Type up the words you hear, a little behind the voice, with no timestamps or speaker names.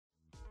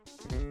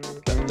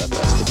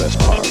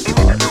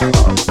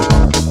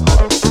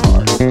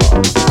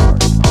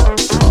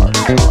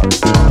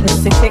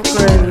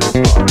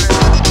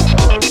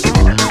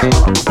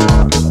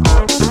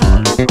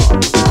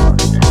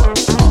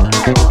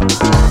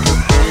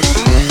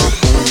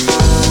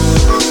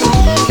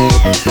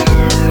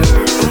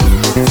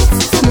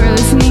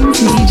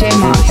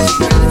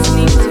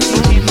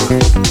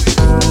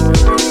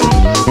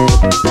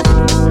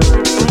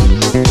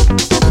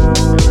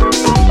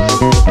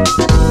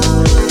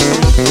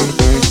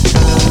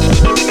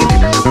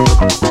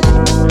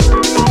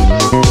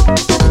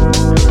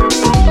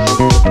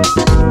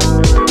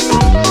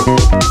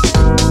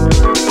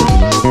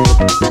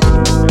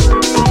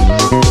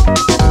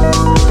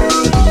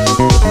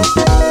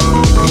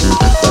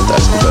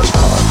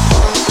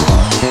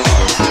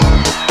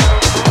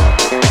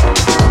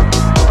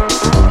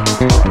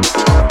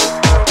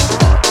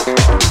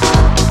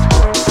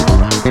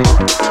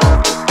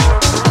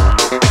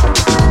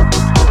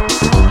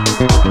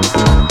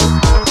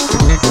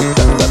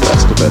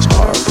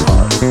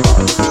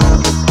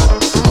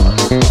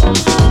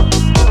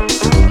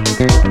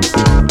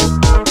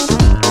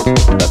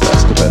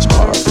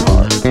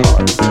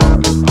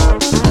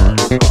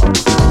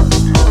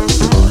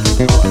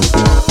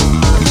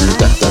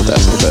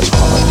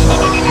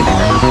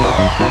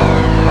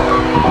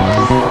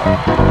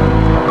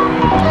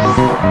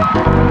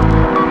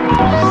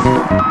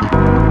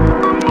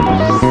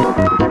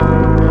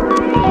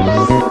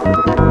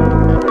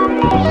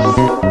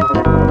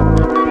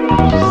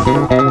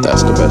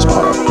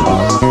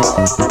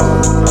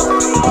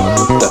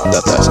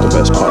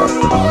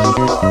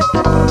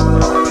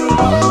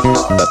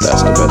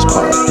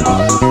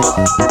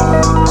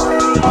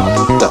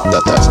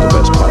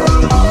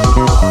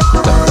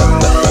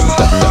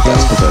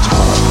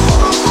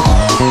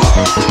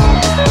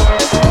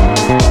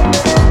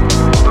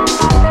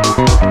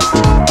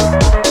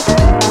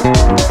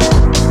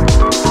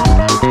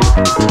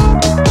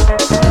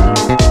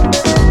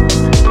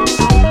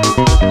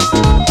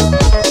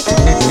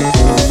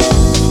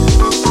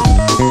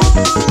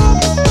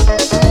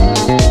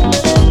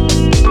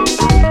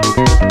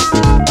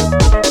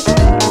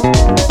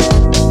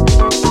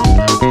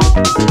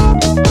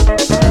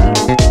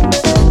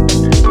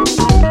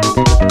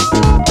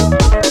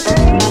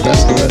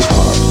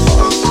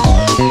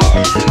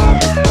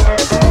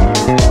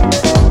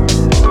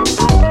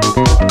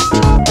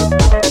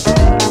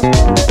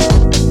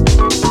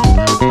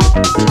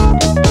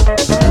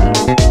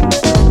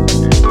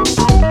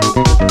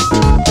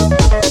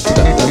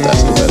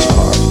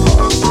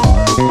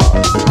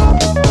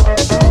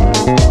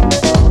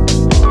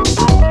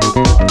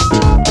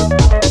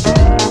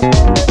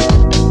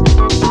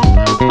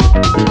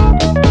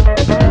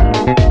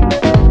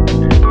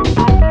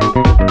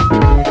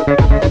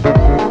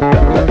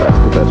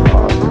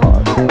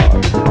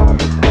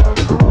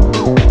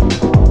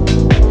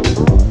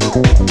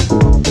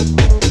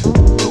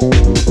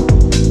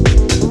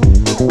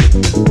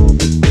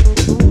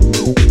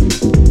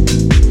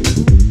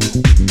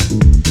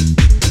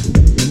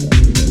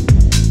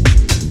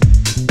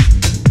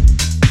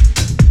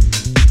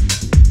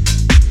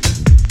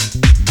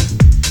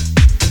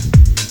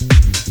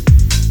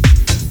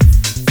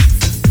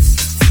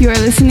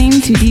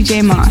to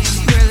DJ Moss.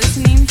 You're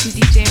listening to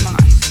DJ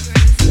Moss.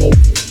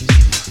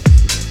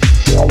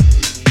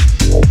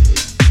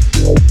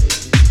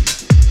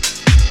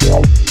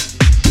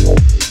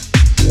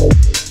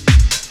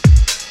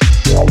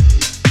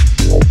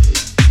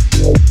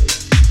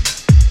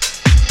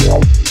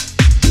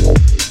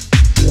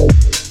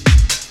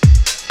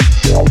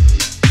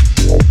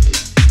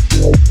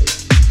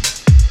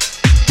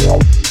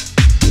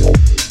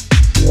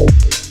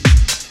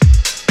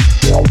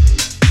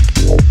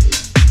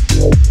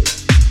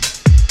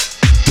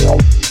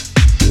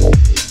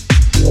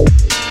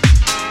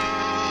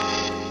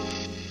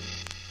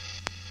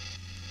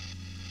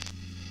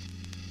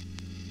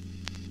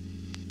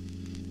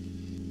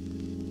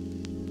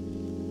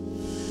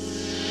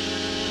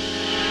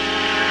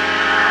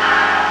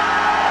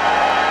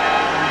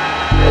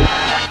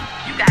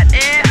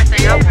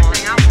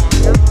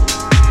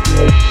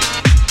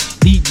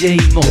 DJ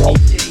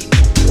Moss.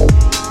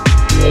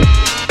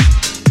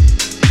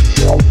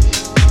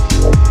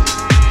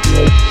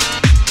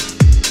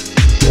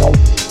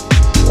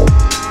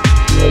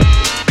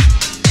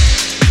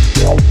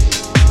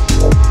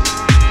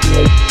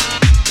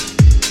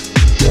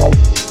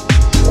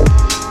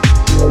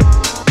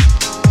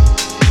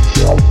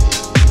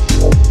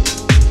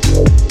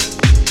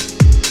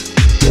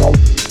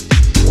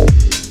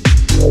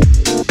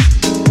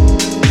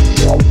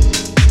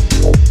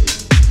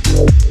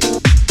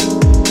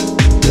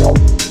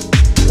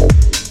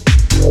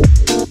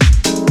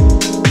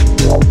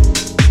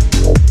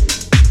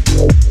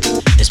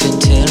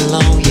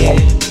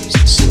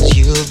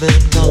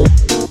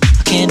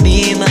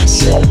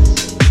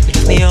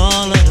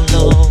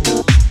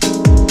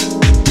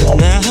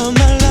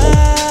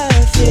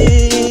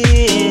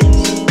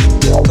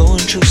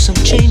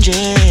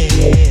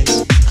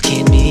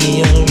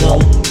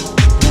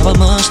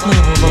 just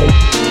move on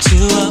to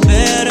a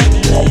better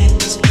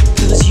place.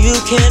 'Cause you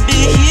can't be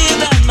here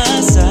by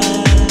my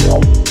side.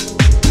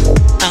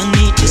 I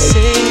need to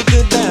say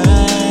goodbye.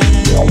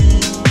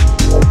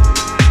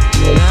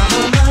 Now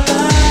my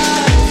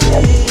life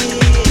is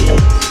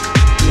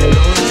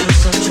going through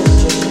some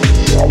changes.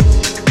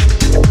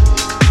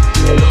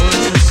 Going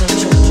through some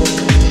changes.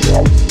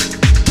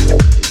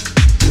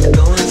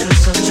 Going through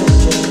some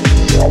changes.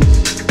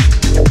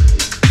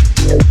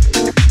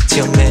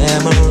 Your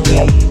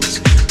memories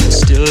will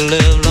still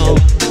live long.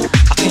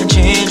 I can't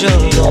change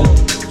alone,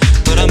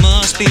 but I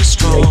must be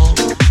strong.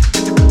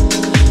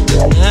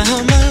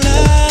 Now my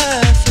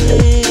life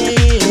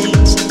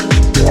is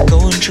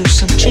going through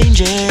some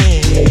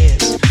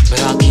changes, but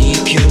I'll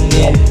keep you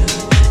near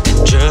and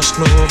just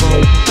move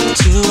on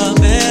to a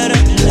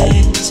better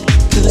place.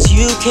 'Cause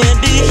you can't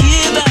be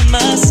here by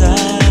my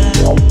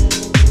side.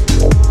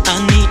 I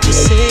need to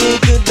say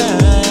goodbye.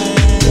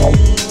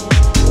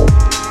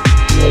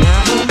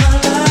 Now my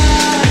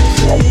life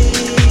is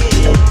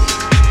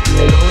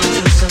going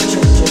through some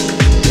changes.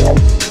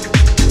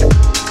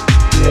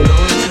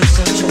 Going through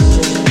some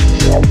changes.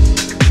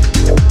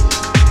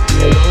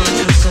 Going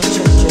through some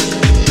changes.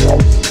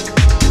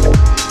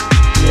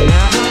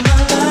 Now my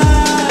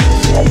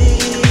life is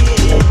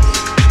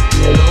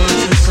going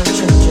through some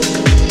changes.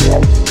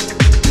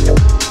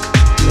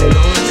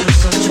 Going through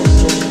some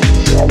changes.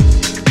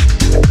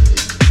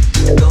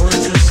 Going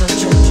through some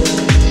changes.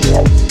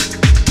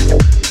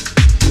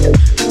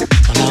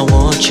 And I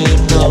want you to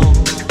know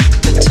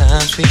the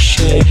times we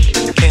shared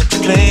can't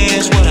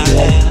replace what I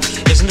have.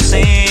 Isn't the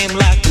same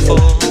like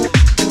before.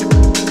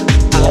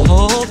 I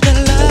hope that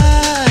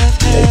life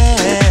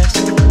has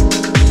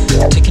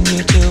taken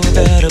you to a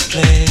better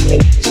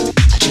place.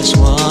 I just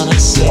wanna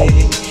say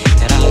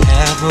that I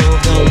have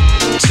moved on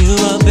to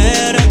a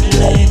better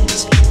place.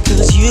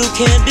 'Cause you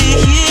can't be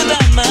here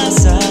by my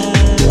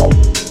side.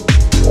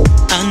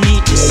 I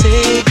need to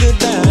say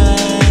goodbye.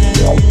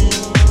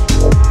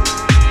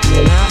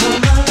 Now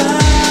my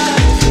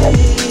life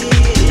is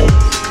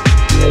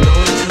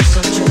going through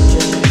some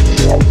changes.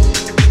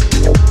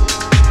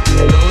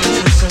 Going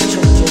through some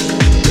changes.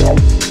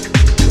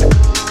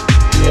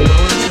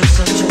 Going through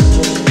some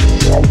changes.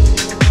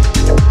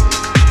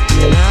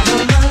 Now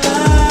my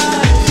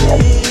life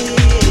is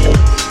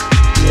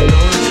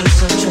going through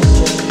some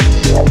changes.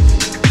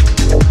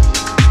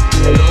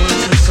 Going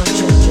through some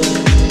changes.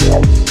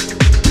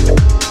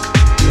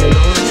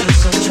 Going through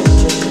some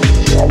changes.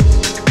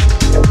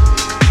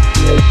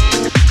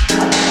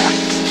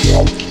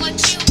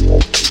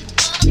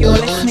 You're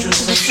listening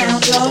to the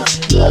sound of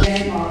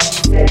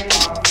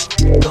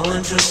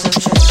Going through some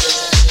changes.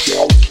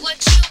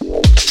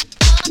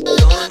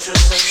 Going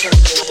through some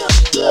changes.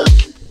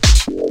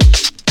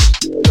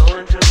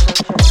 Going through some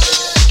changes.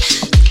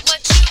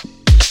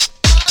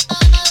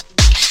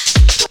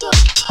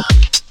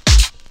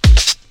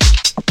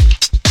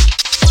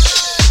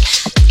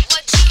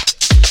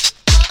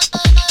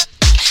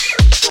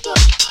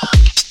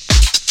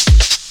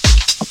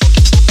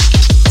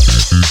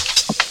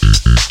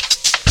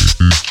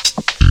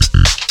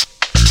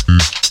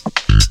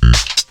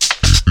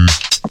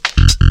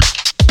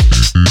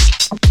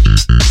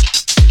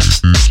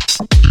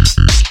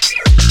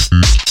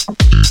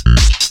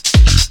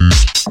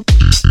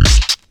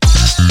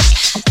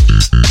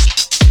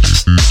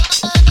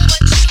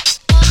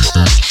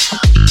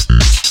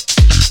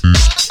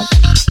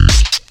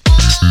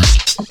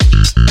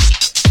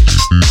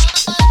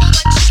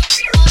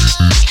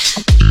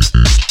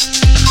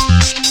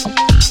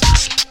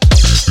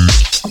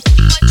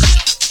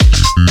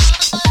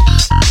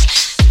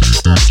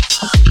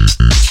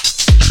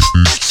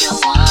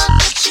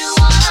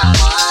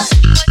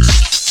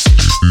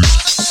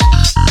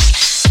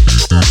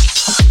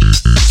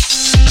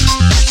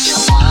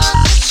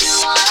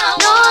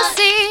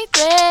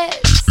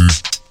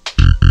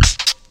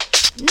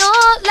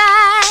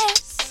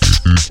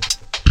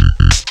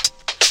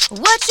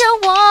 What you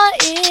want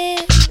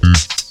is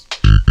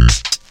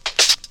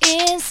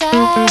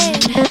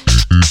inside.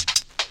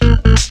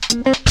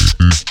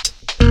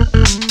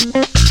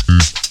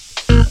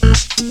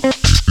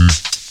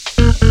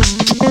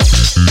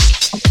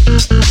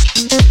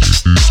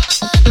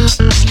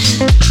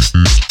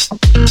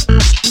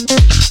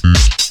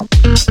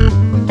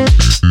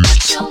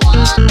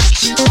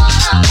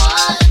 I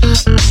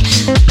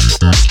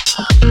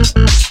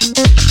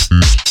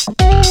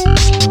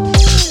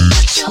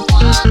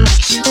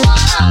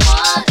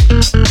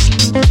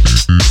want.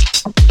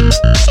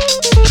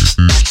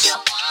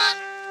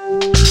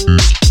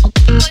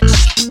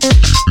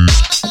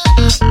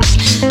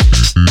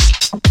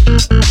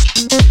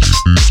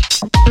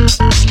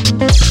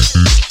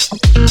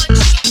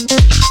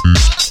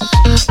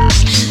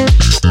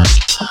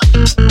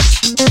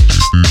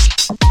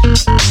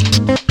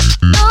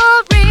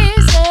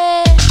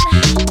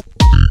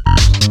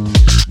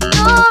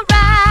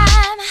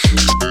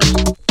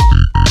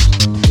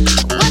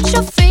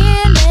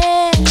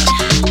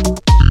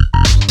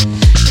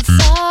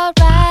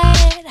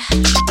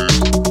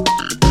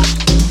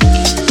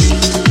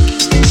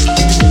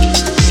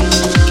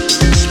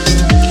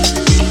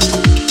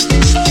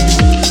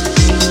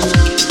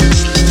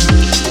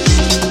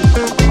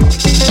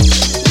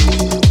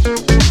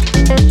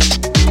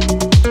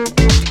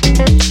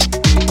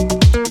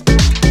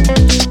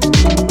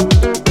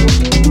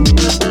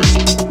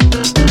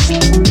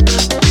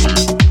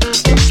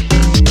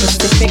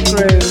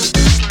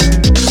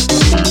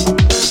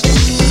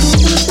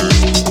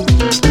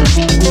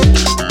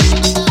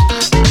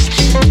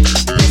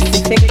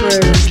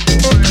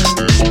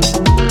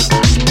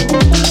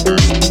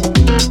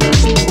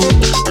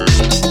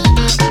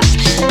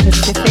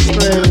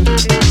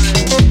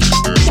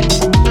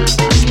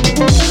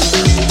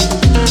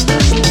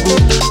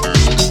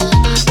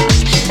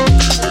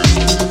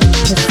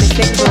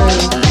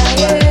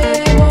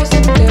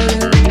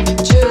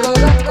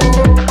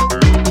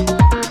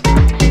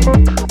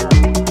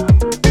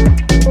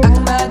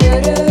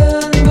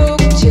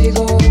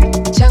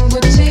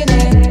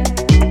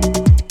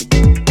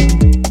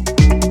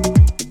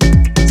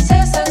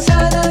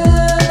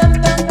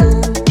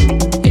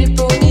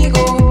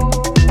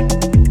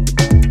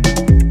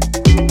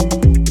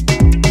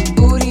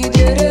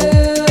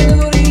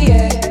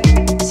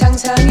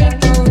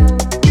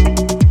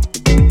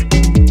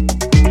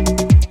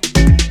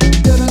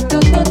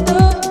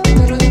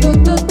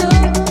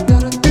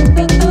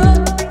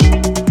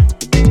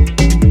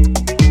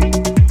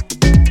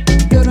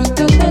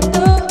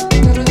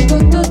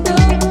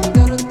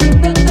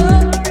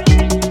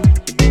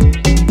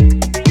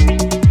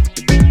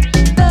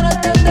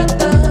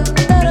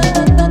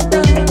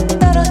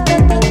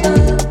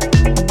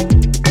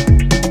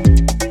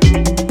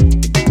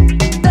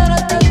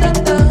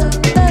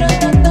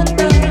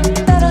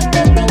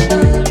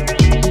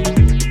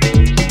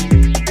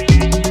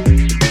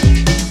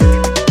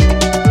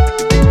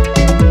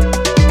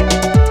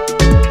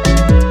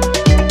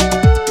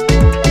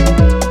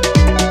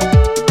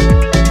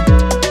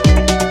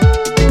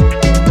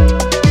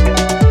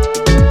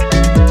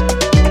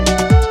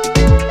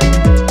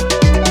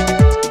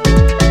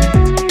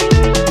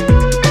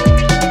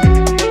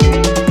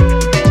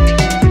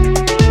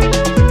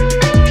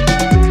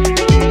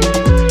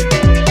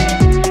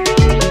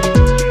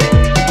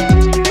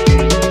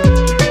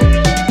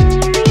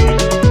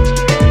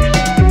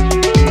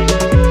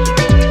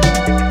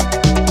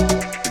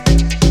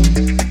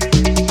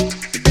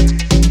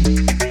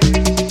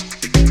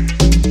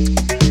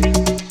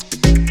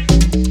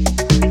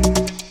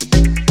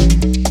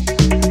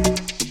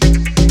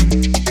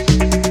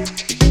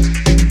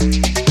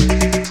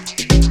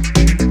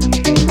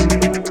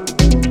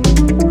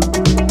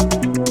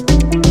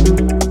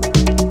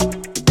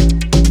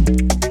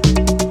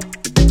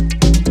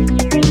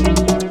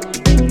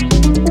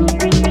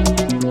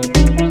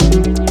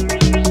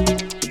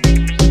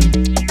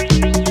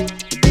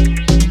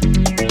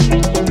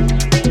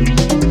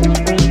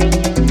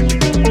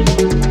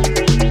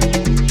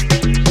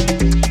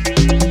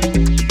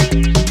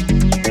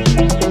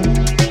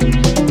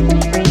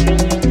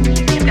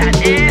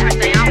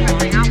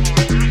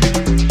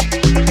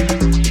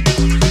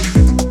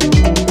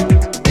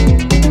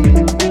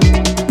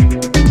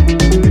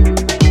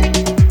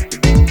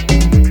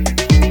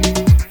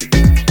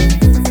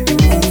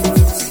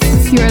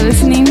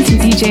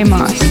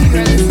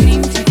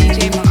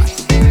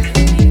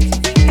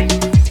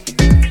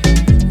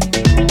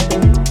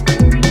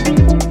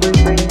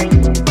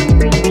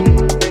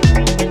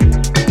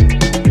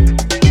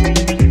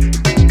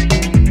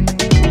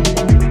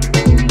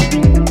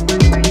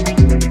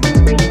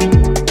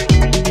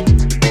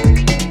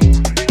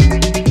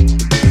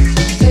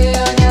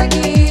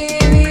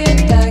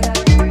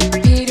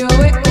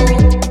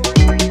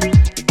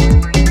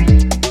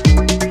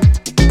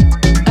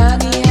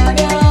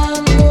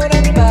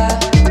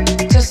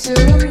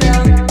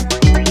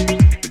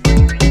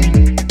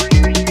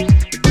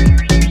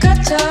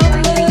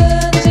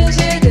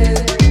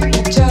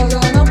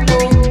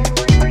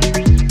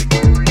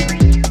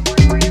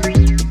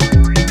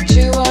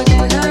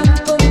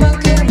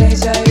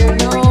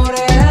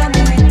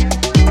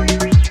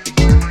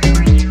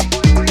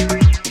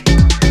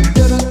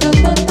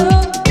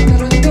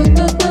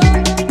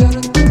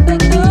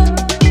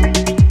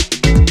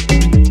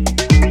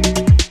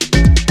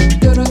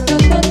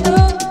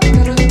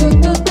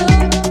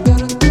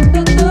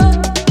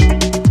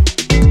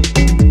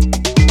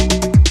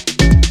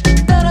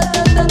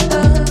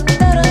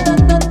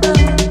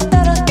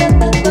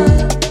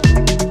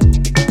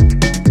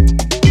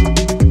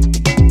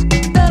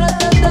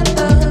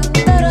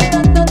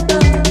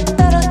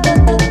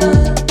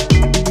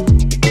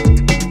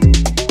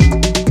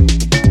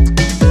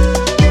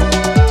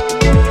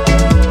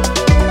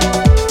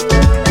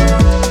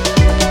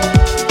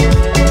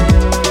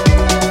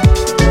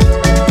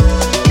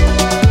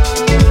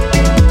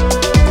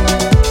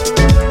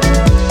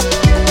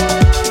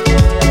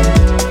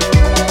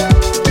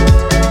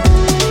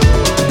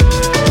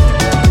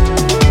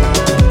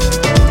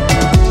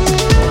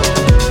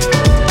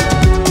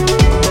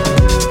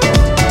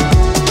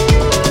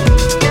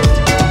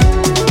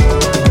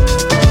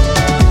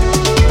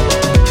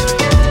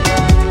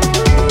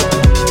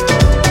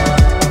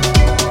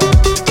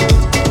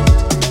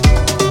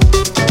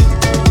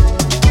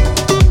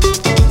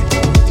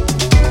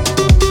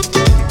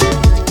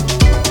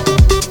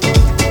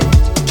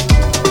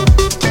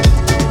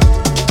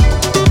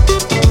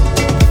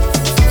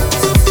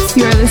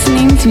 You are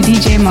listening to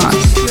DJ Moss.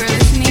 You are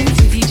listening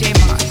to DJ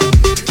Moss.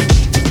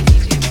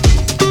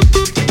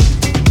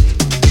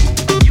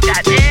 You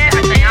got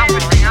everything I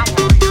want.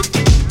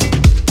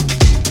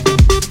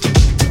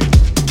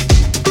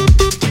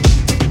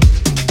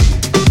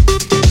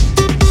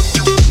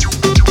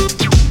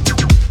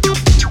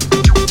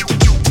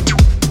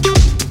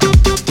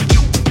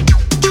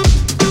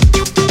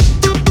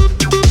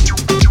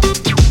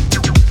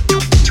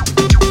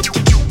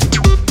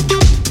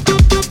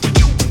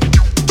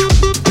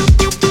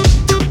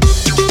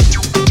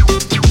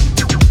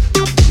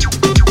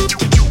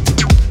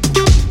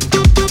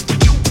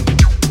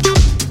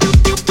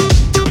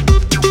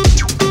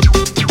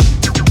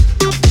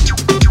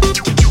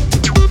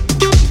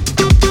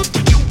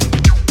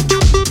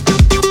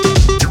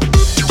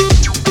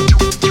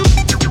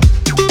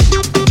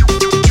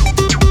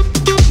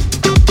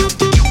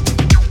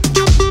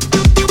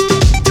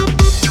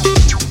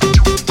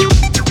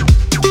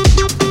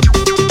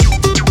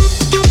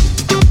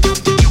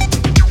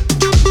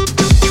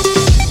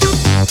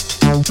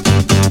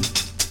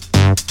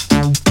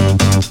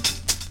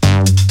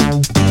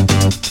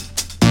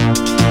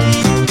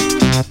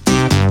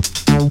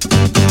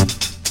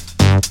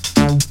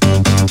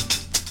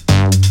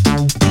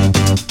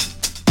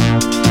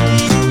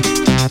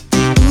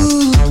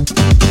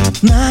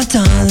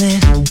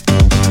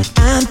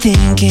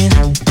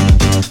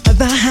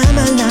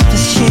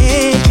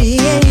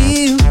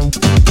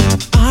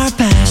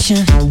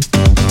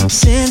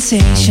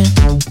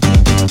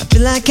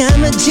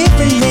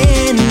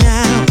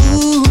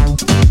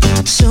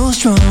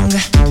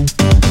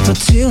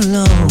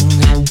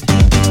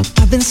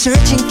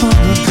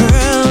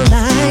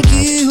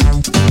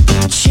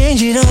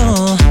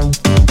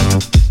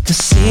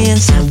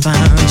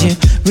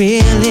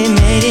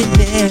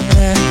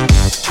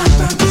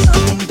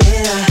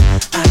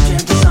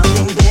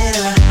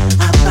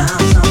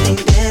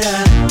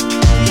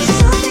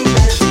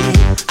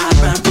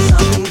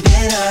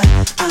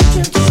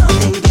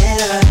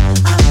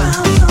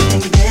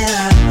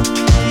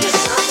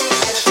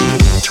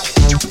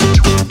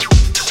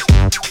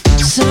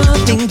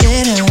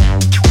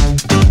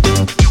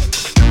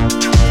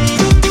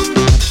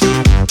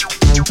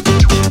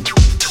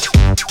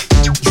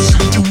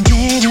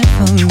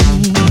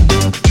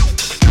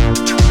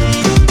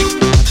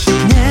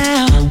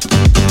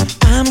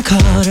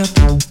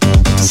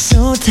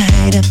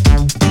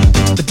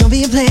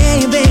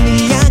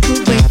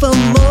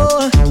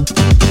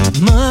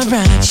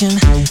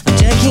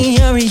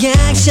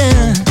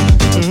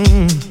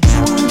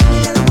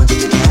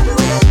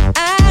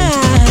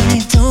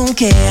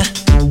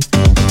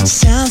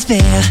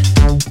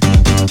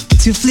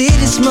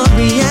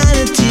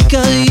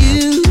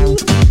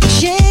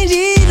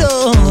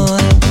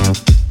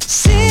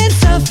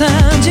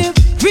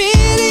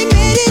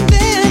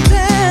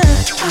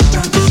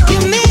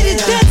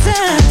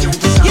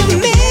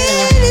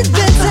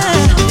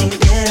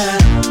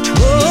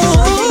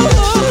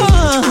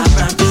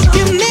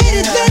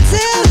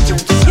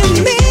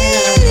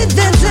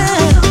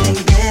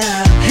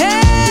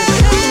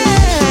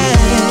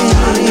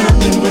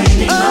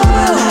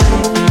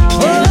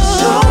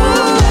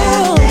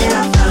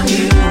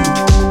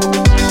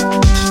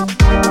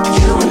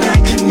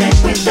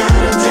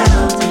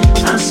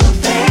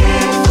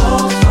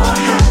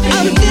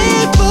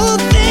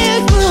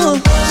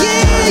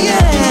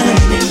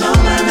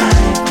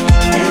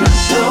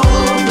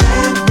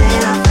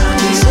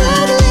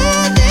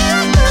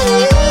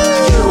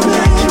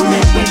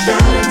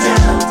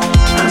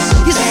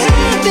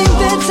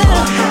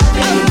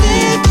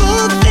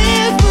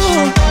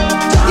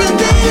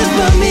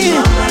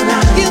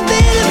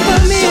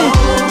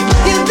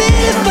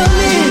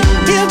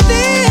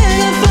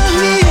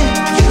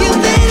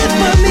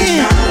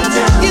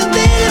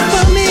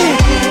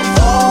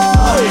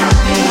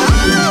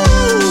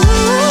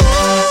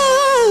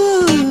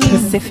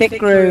 Pacific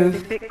Groove.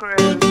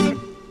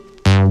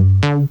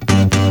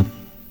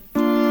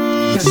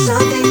 There's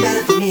something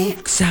better for me,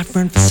 'cause I've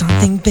run for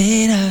something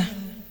better.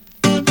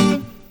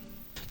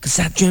 'Cause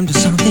I dreamed of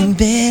something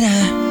better.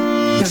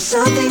 There's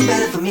something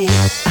better for me,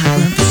 I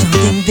run for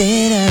something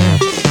better.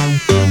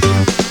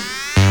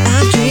 I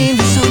dreamed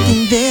of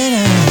something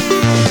better.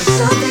 There's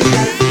something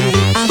better for me,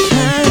 I've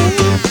heard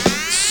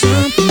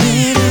something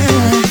better.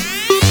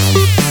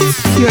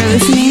 You are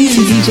listening to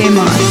DJ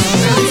Moss.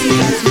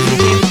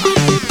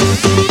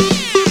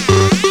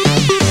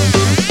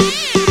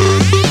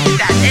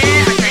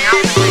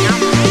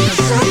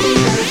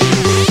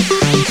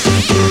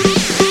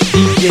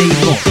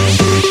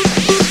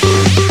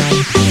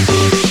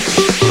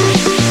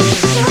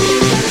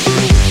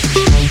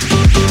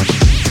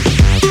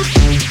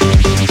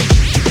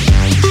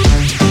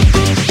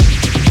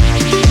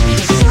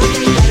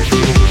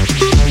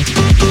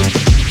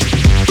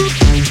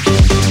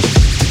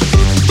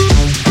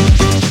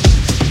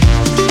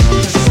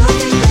 There's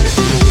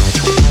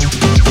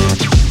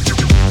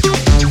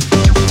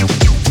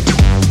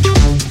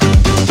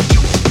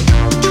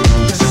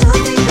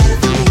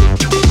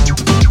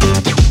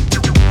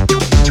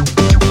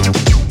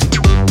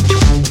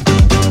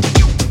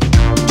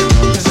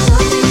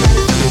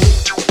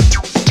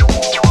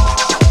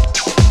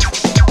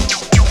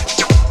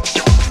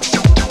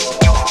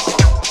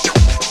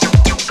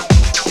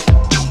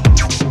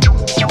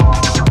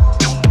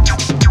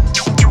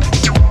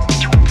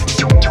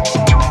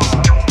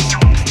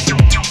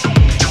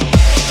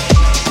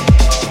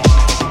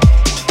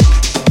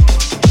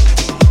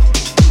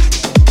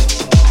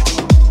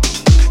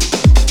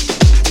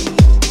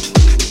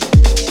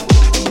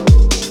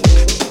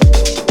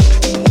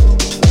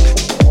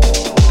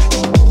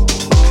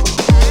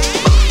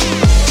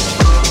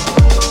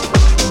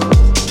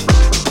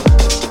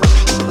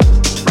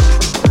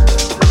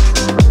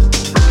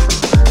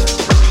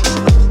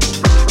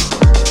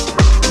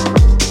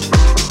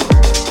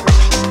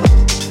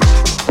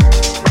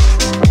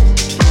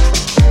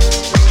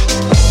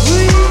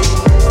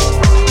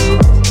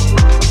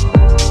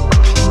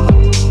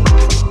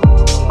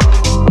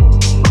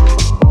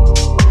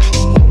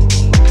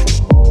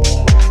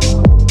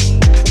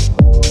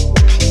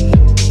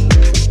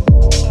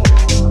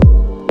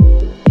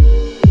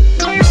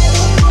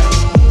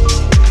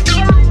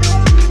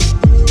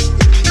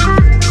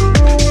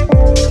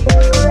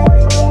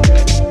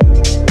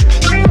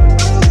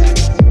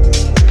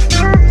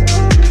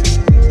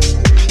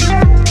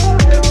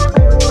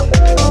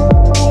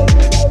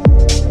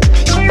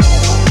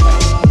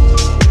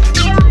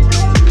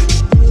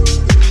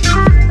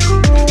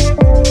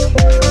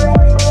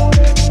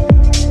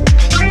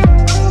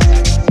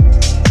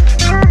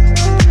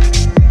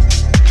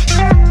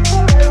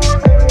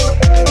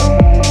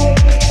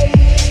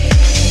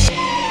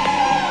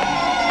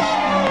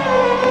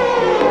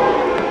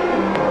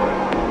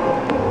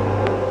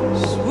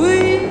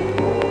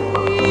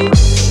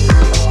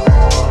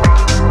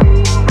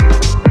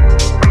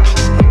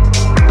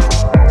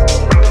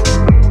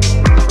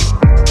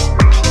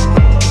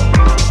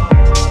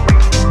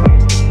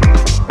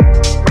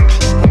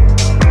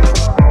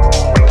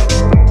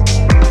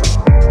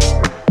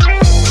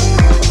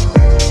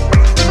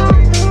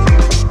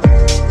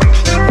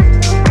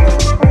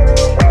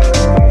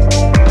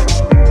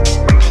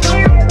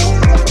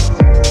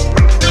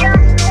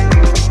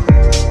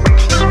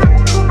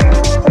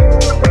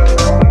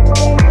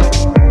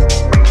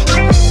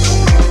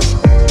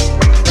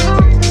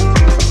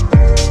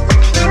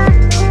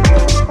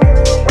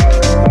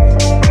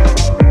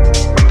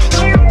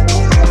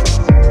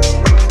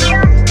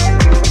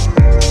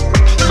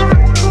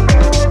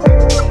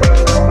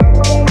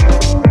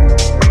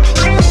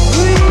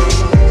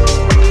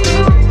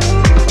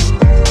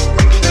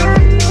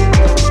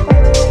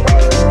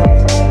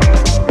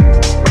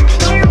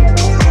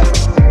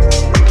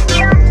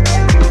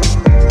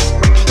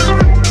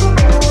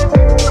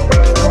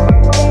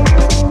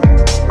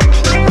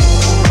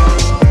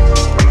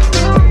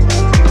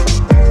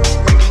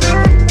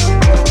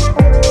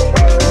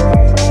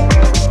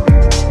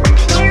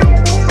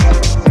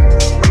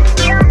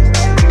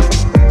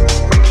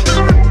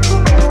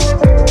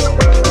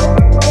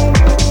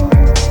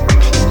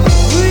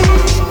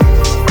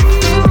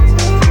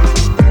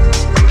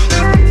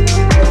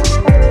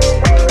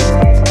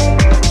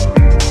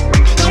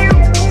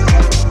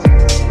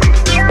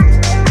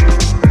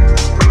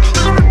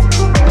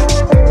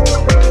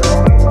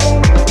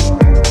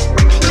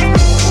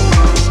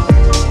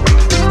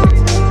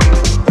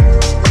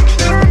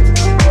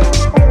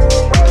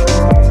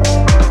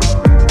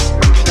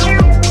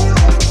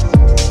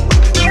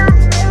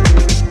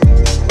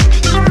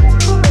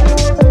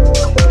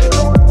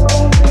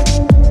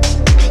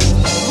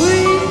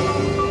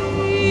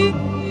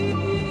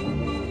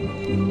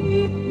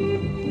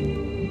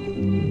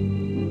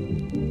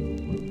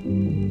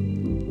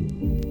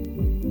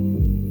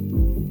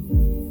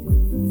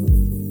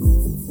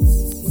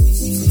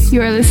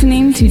You are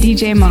listening to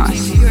DJ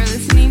Moss. You are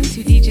listening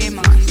to DJ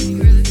Moss.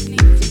 You are listening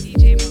to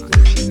DJ Moss.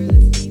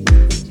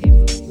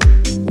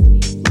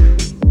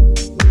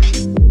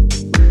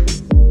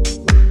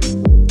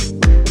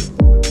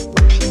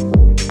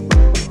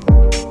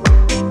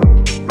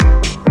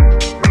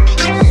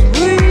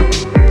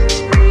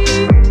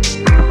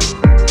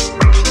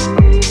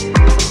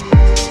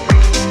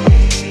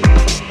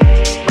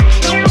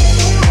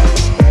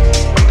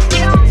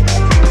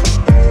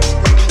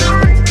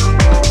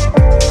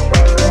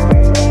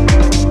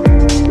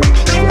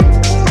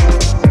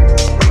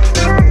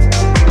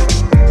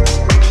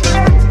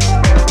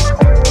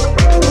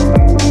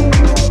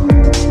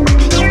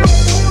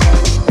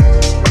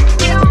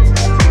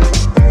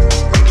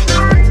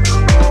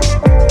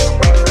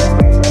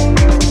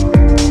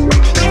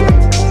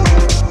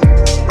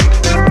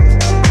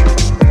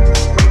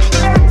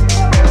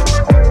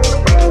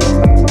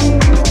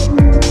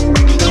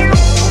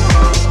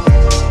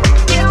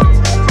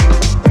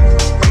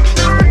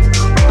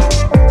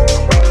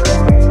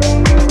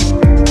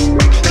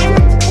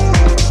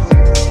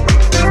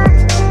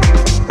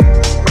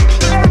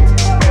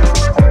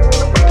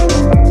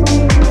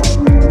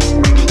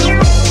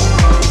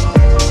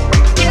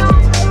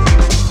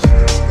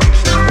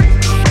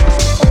 DJ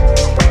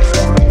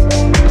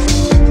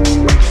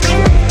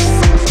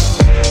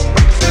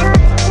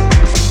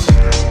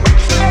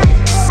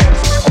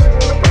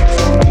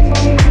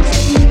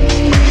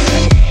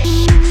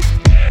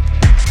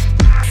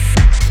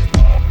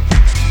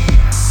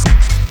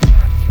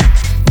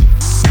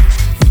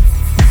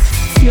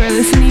You are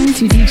listening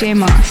to DJ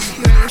Moss.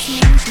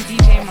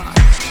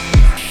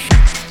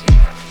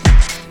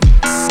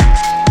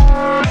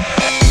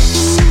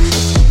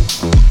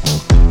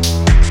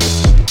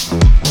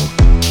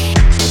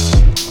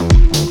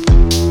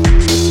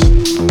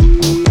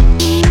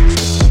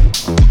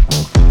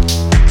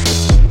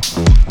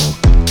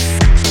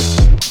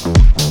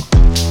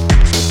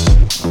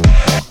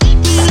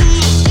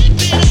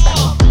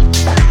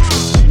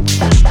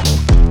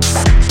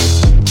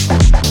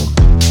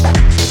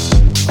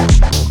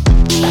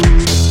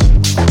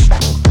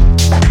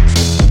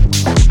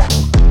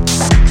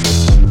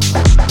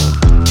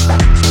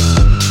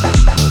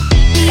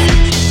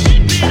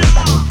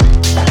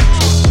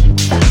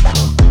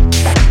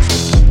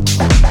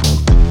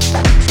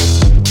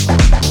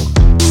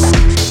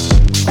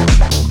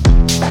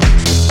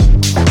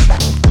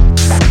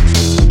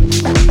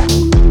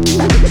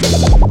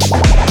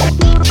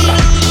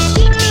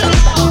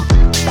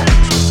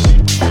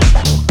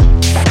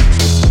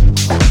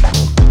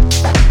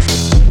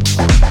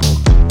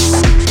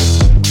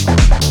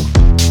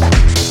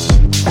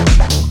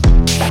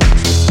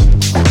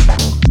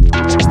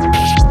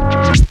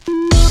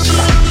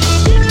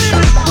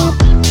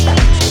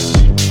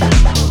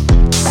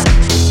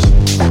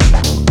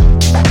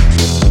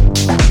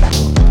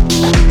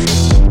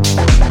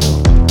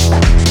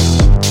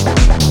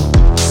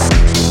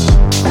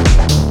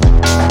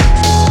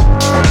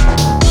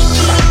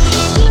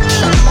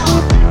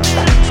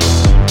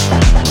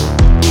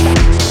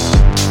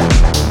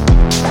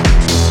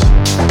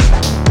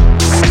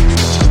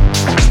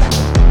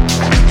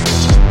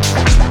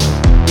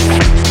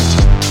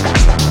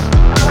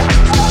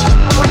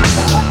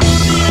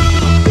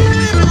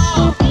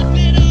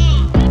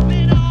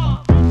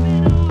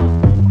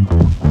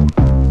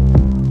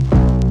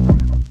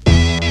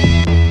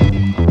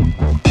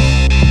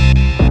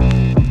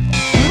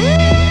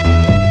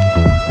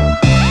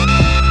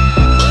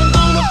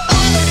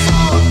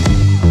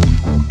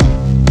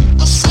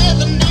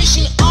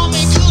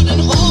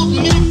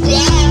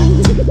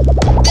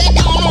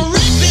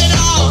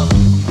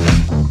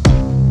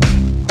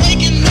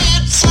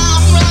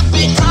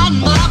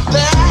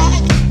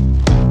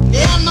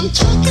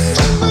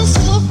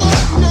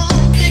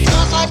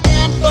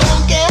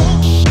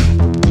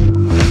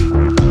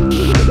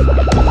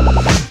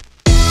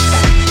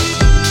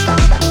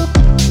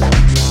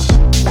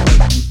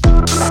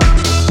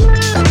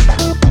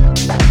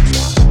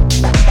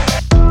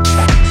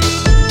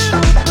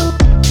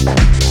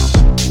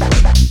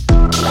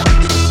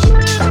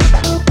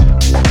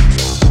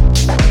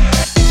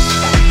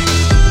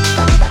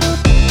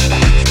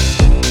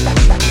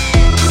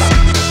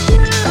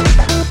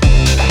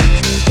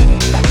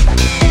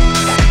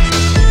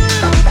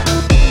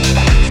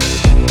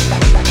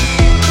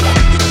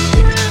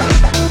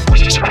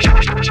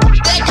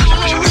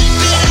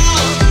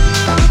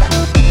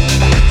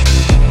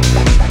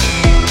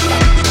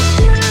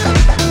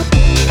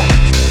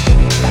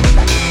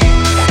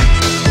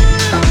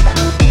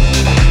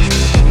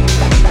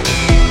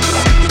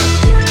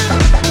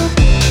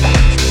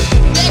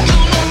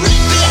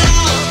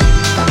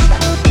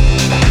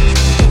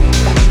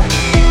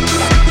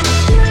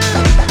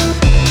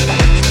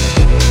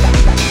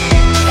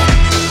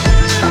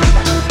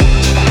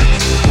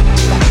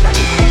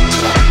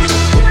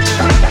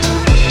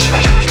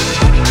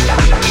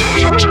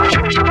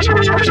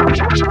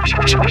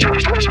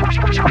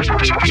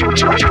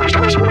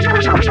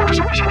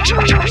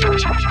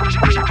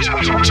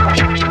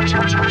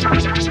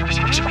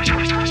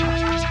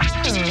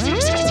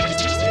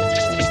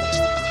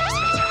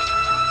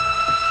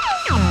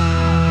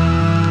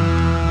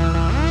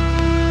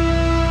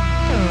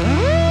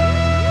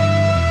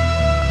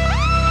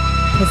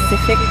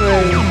 Pacific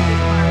Room.